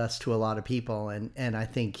about us to a lot of people, and I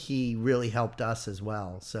think he really helped us as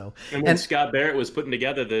well. So, and when Scott Barrett was putting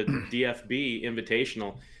together the DFB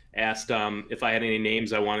Invitational, asked if I had any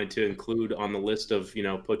names I wanted to include on the list of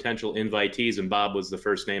potential invitees, and Bob was the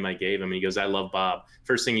first name I gave him. And he goes, "I love Bob."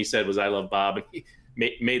 First thing he said was, "I love Bob," and he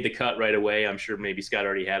made the cut right away. I'm sure maybe Scott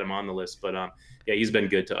already had him on the list, but yeah, he's been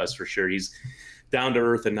good to us for sure. He's down to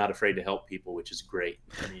earth and not afraid to help people, which is great.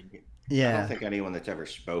 I mean, I don't think anyone that's ever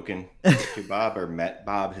spoken to Bob or met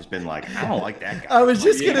Bob has been like, "I don't like that guy." I was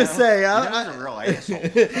just going to say, he's a real asshole.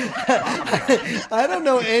 I don't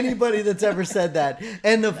know anybody that's ever said that.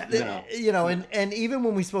 And and even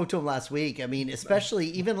when we spoke to him last week, I mean, especially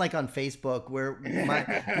even like on Facebook, where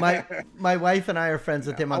my wife and I are friends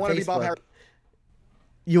with him on Facebook. Be Bob Harris.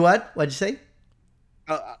 You what? What'd you say?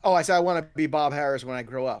 I said I want to be Bob Harris when I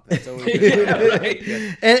grow up. That's always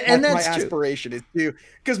and that's my aspiration is to.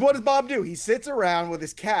 Because what does Bob do? He sits around with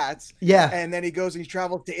his cats, and then he goes and he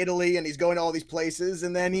travels to Italy, and he's going to all these places,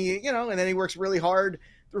 and then he works really hard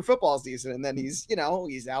through football season, and then he's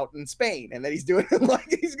out in Spain, and then he's doing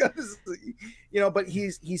like he's got this, but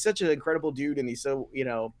he's such an incredible dude, and he's so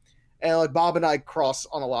and like Bob and I cross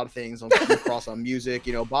on a lot of things. We cross on music.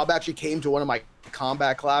 Bob actually came to one of my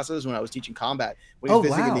combat classes when I was teaching combat when he was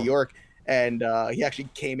visiting in New York, and he actually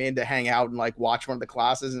came in to hang out and like watch one of the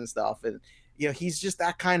classes and stuff. And he's just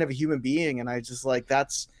that kind of a human being, and I just like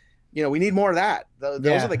that's we need more of that.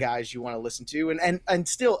 Those are the guys you want to listen to. And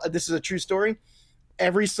still, this is a true story.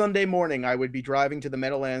 Every Sunday morning, I would be driving to the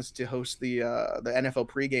Meadowlands to host the NFL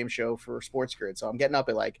pregame show for Sports Grid. So I'm getting up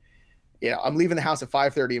at like. I'm leaving the house at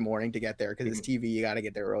 5:30 in the morning to get there because it's TV. You got to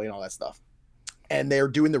get there early and all that stuff. And they're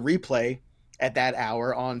doing the replay at that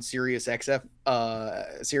hour on Sirius XM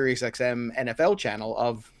NFL channel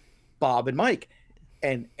of Bob and Mike.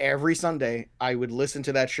 And every Sunday I would listen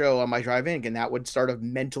to that show on my drive in, and that would start of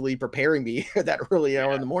mentally preparing me that early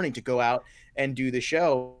hour in the morning to go out and do the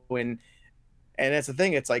show. And that's the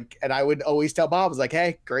thing. It's like, and I would always tell Bob, I was like,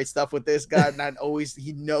 "Hey, great stuff with this guy." And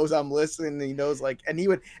he knows I'm listening. And he knows and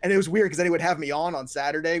it was weird because then he would have me on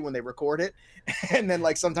Saturday when they record it. And then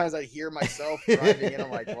like, sometimes I hear myself driving and I'm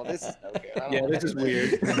like, well, this is no good. This is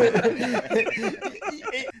weird.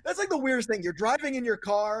 That's like the weirdest thing. You're driving in your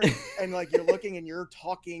car and like, you're looking and you're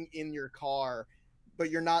talking in your car, but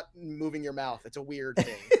you're not moving your mouth. It's a weird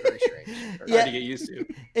thing. Very strange. Hard to get used to.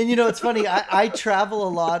 And it's funny. I travel a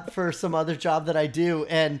lot for some other job that I do,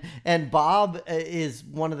 and Bob is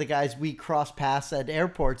one of the guys we cross paths at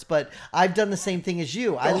airports. But I've done the same thing as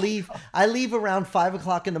you. I leave around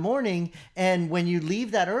 5:00 in the morning, and when you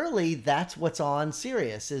leave that early, that's what's on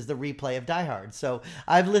Sirius is the replay of Die Hard. So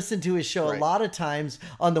I've listened to his show a lot of times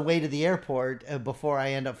on the way to the airport before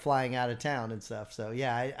I end up flying out of town and stuff. So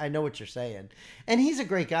yeah, I know what you're saying, and he's a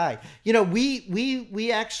great guy.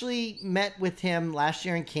 We actually met with him last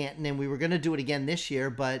year in Canton, and we were going to do it again this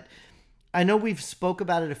year, but I know we've spoke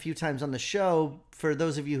about it a few times on the show. For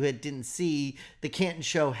those of you who didn't see, the Canton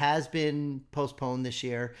show has been postponed this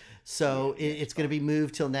year, so it's going to be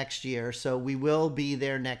moved till next year. So we will be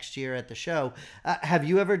there next year at the show. Have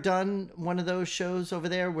you ever done one of those shows over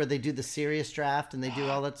there where they do the serious draft and they do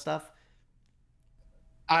all that stuff?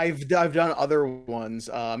 I've done other ones.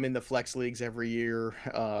 I'm in the flex leagues every year.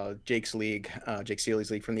 Jake's league, Jake Seeley's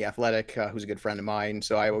league from The Athletic, who's a good friend of mine.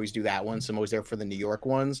 So I always do that one. So I'm always there for the New York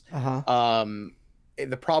ones.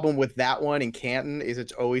 the problem with that one in Canton is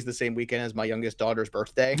it's always the same weekend as my youngest daughter's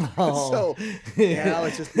birthday. Oh. So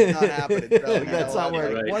it's just not happening. So, That's not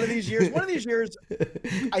working. Right. One of these years,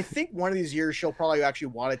 I think one of these years she'll probably actually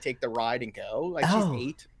want to take the ride and go. Like Oh.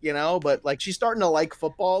 she's 8, but like she's starting to like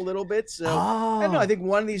football a little bit. So I don't know. I think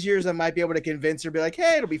one of these years I might be able to convince her, be like,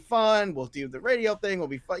 hey, it'll be fun. We'll do the radio thing. We'll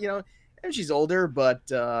be fun, And she's older, but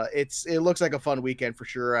it looks like a fun weekend for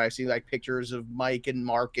sure. I see like pictures of Mike and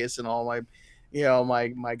Marcus and all my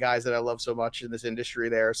my guys that I love so much in this industry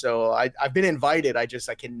there. So I've been invited. I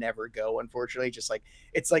can never go, unfortunately. Just like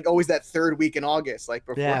it's like always that third week in August, like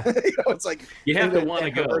before it's like You have to want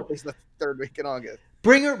to go. Birthday's the third week in August.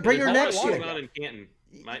 Bring her There's next not year. going on in Canton.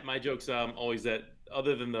 My joke's always that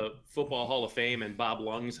other than the Football Hall of Fame and Bob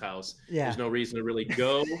Lung's house, there's no reason to really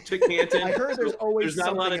go to Canton. I heard there's always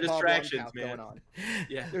not a lot of something in Bob Lung's distractions, house man. going on.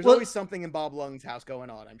 Yeah. There's Well- always something in Bob Lung's house going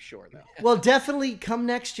on, I'm sure, though. Well, definitely come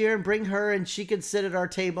next year and bring her, and she can sit at our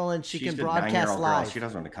table and she She's can the broadcast 9-year-old girl. live. She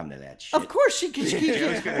doesn't want to come to that shit. Of course she can.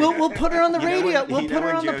 We'll put her on the radio. We'll put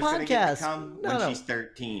her on the podcast. When she's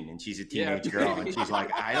 13 and she's a teenage girl and she's like,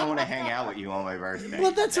 I don't want to hang out with you on my birthday.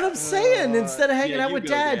 Well, that's what I'm saying. Instead of hanging yeah, out you with go,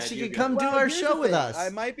 Dad, Dad, she you can go. come do Well, our here's show the with thing. us. I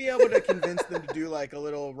might be able to convince them to do like a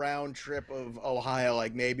little round trip of Ohio.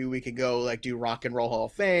 Like maybe we could go like do Rock and Roll Hall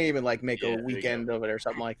of Fame and like make Yeah, a there you weekend go. of it or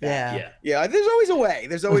something like that. Yeah. Yeah. Yeah, there's always a way.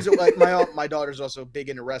 There's always like my daughter's also big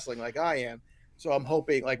into wrestling like I am. So I'm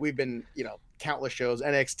hoping like we've been, countless shows,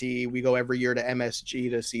 NXT, we go every year to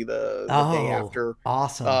MSG to see the day after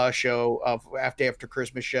Awesome. show of after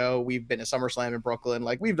Christmas show. We've been to SummerSlam in Brooklyn.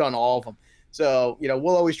 Like we've done all of them. So,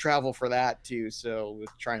 we'll always travel for that too. So we're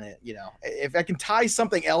trying to, if I can tie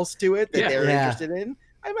something else to it that they're interested in,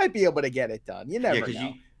 I might be able to get it done. You never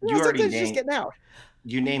know. You already Sometimes named, just getting out.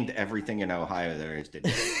 you named everything in Ohio there is to do.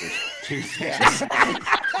 There's two things.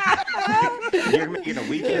 You're making a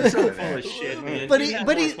weekend It's so out of full that. of shit, man. But You he- have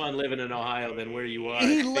but more he- fun living in Ohio than where you are.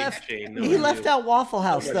 He at Big left. Chain, He left out Waffle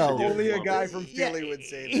House much though. to do. Only a guy from Yeah, Philly would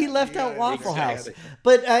say that. he left out Yeah, Waffle exactly. House.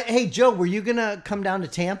 But hey, Joe, were you gonna come down to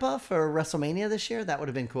Tampa for WrestleMania this year? That would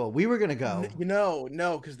have been cool. We were gonna go.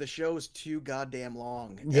 No, because the show's too goddamn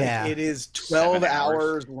long. Yeah. It is 12 7 hours.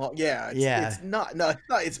 hours long. Yeah. It's not. No,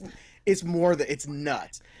 it's more than it's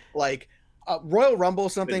nuts. Like Royal Rumble,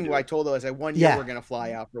 something where I told us that one year we're gonna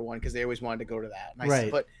fly out for one because they always wanted to go to that. And I said,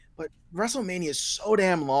 Right. but WrestleMania is so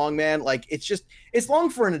damn long, man. Like it's long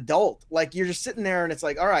for an adult. Like you're just sitting there and it's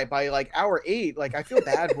like, all right, by like hour 8, like I feel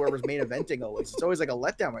bad whoever's main eventing always. It's always like a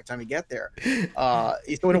letdown by the time you get there.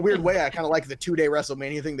 So in a weird way, I kind of like the 2-day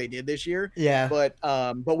WrestleMania thing they did this year. Yeah.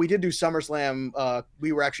 But we did do SummerSlam.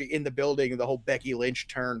 We were actually in the building. The whole Becky Lynch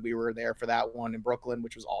turn. We were there for that one in Brooklyn,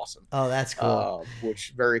 which was awesome. Oh, that's cool.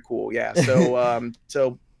 Which very cool. Yeah.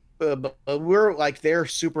 So but we're like they're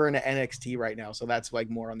super into NXT right now, so that's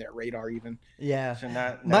like more on their radar even. Yeah. So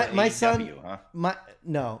not My AEW, son- huh?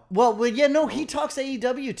 No. Well, yeah, no, he talks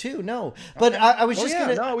AEW too. No, but I was just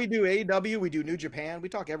gonna. No, we do AEW, we do New Japan, we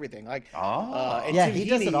talk everything. Like, and Yeah, Tim he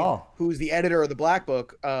does it Heaney, all. Who's the editor of the Black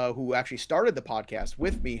Book, who actually started the podcast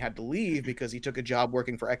with me, had to leave because he took a job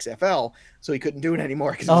working for XFL, so he couldn't do it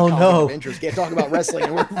anymore because Oh, conflict no. of interest. Can't talk about wrestling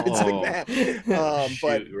and work for Vince McMahon.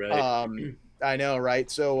 Shoot, right. I know, right?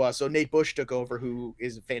 So Nate Bush took over, who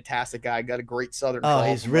is a fantastic guy, got a great Southern. Oh, call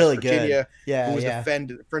he's from really West Virginia, good. Yeah, who was yeah. a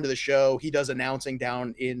friend of the show. He does announcing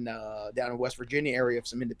down in West Virginia area of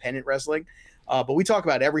some independent wrestling. But we talk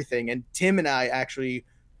about everything. And Tim and I actually,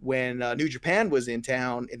 when New Japan was in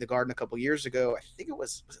town in the Garden a couple years ago, I think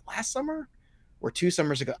was it last summer or 2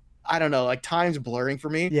 summers ago? I don't know, like time's blurring for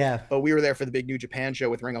me. Yeah. But we were there for the big New Japan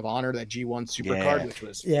show with Ring of Honor, that G1 Supercard, which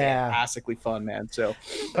was fantastically fun, man. So,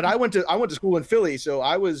 but I went to school in Philly, so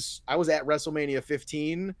I was at WrestleMania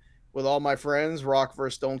 15 with all my friends, Rock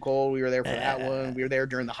versus Stone Cold. We were there for that one. We were there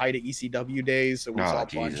during the height of ECW days, so we saw a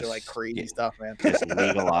bunch of like crazy stuff, man. Just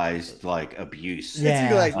legalized like abuse. Yeah.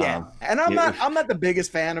 It's legalized, and I'm not the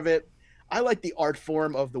biggest fan of it. I like the art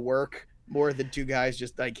form of the work more than 2 guys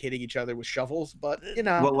just like hitting each other with shovels, but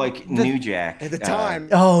well, like New Jack at the time.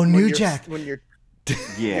 New Jack. When you're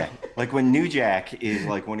yeah, like when New Jack is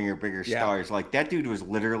like one of your bigger stars, like that dude was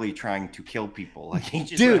literally trying to kill people. Like he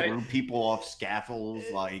just threw people off scaffolds.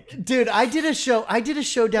 Like, dude, I did a show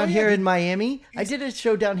down here in Miami. I did a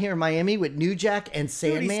show down here in Miami with New Jack and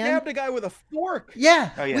Sandman. Dude, he stabbed a guy with a fork.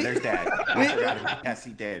 Yeah. Oh yeah, there's that. I forgot about yes,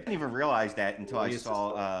 he did. I didn't even realize that until I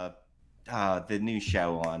saw the new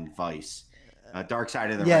show on Vice. Dark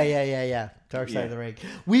Side of the Yeah, Ring. yeah. Dark Side of the Ring.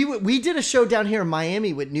 We did a show down here in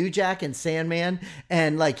Miami with New Jack and Sandman,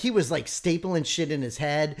 and like he was like stapling shit in his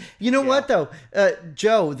head. You know what though,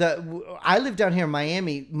 Joe? I live down here in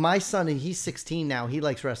Miami. My son, and he's 16 now. He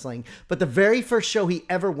likes wrestling, but the very first show he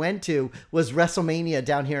ever went to was WrestleMania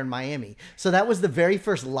down here in Miami. So that was the very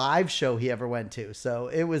first live show he ever went to. So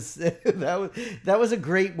it was that was a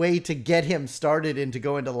great way to get him started into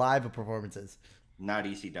going to live performances. Not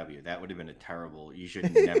ECW. That would have been a terrible. You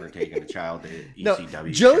should never taken a child to ECW.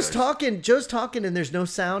 No, Joe's talking, and there's no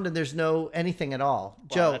sound and there's no anything at all.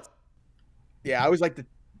 Joe. Yeah, I was like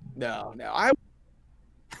no.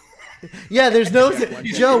 Yeah, there's no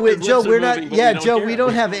Joe. We're not. Yeah, Joe, we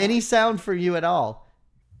don't have care. any sound for you at all.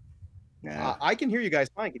 Yeah. I can hear you guys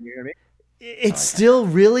fine. Can you hear me? It's still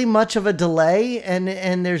really much of a delay,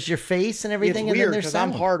 and there's your face and everything, It's and weird then there's because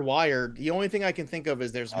I'm sound. hardwired. The only thing I can think of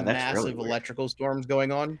is there's that's massive really weird. electrical storms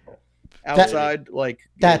going on outside.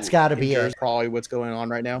 That's gotta be it. Probably what's going on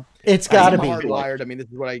right now. It's got to I'm be. hardwired. I mean, this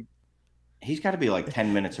is what I. He's got to be like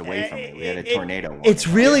 10 minutes away from me. We had a tornado. It's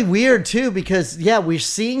really weird too because we're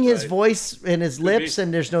seeing his voice and his lips be.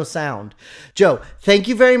 and there's no sound. Joe, thank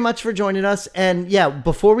you very much for joining us. And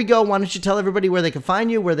before we go, why don't you tell everybody where they can find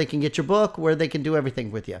you, where they can get your book, where they can do everything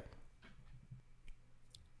with you?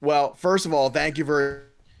 Well, first of all, thank you for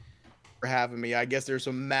having me. I guess there's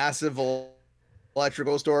some massive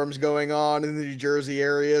electrical storms going on in the New Jersey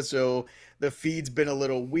area, so the feed's been a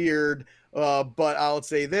little weird. But I'll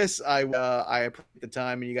say this: I appreciate the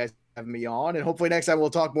time and you guys having me on, and hopefully next time we'll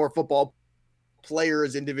talk more football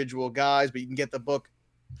players, individual guys. But you can get the book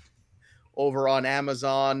over on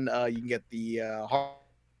Amazon. You can get the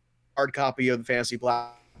hard copy of the Fantasy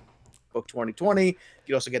Black Book 2020. You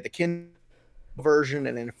can also get the Kindle version,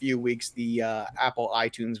 and in a few weeks the Apple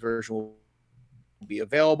iTunes version will be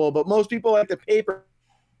available. But most people like the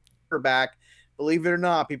paperback. Believe it or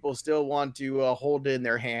not, people still want to hold it in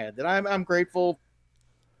their hand, and I'm grateful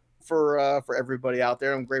for everybody out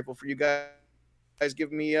there. I'm grateful for you guys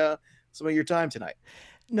giving me some of your time tonight.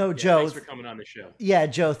 No, Joe. Thanks for coming on the show. Yeah,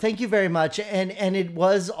 Joe, thank you very much. And it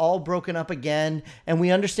was all broken up again. And we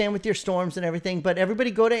understand with your storms and everything, but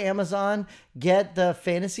everybody go to Amazon, get the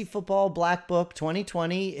Fantasy Football Black Book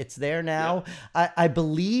 2020. It's there now. Yeah. I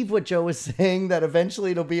believe what Joe was saying, that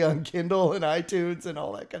eventually it'll be on Kindle and iTunes and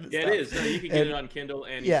all that kind of stuff. Yeah, it is. No, you can get it on Kindle.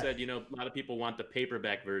 And he said, a lot of people want the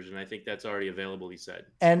paperback version. I think that's already available, he said.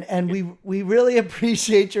 And we really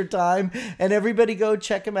appreciate your time. And everybody go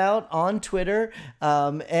check him out on Twitter.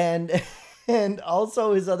 And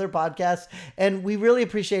also his other podcasts, and we really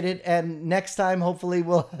appreciate it. And next time, hopefully,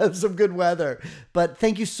 we'll have some good weather. But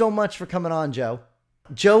thank you so much for coming on, Joe.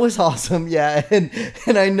 Joe is awesome, and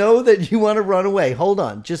I know that you want to run away. Hold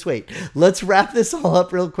on, just wait. Let's wrap this all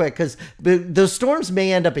up real quick because the storms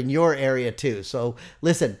may end up in your area too. So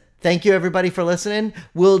listen. Thank you, everybody, for listening.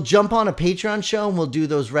 We'll jump on a Patreon show, and we'll do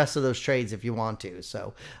those rest of those trades if you want to.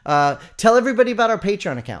 So tell everybody about our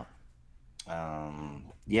Patreon account.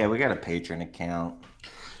 Yeah, we got a Patreon account,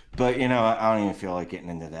 but I don't even feel like getting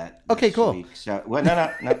into that. Okay, cool. Week. So,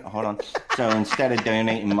 no, hold on. So instead of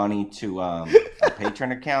donating money to a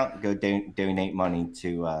Patreon account, go donate money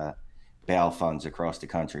to bail funds across the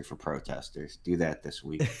country for protesters. Do that this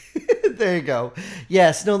week. There you go.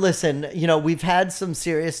 Yes. No, listen, we've had some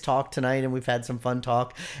serious talk tonight, and we've had some fun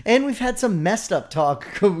talk, and we've had some messed up talk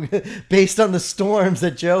based on the storms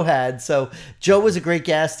that Joe had. So Joe was a great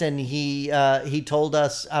guest, and he told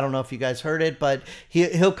us, I don't know if you guys heard it, but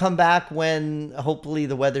he'll come back when hopefully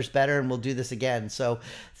the weather's better, and we'll do this again. So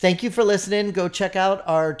thank you for listening. Go check out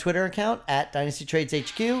our Twitter account at Dynasty Trades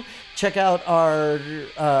HQ. Check out our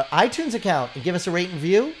iTunes account and give us a rate and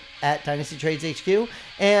review at Dynasty Trades HQ.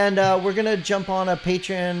 And we're going to jump on a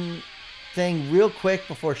Patreon thing real quick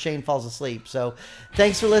before Shane falls asleep. So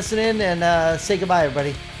thanks for listening, and say goodbye,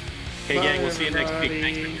 everybody. Hey, gang, we'll see you next week.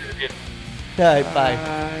 Thanks for tuning in. All right,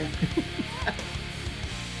 bye.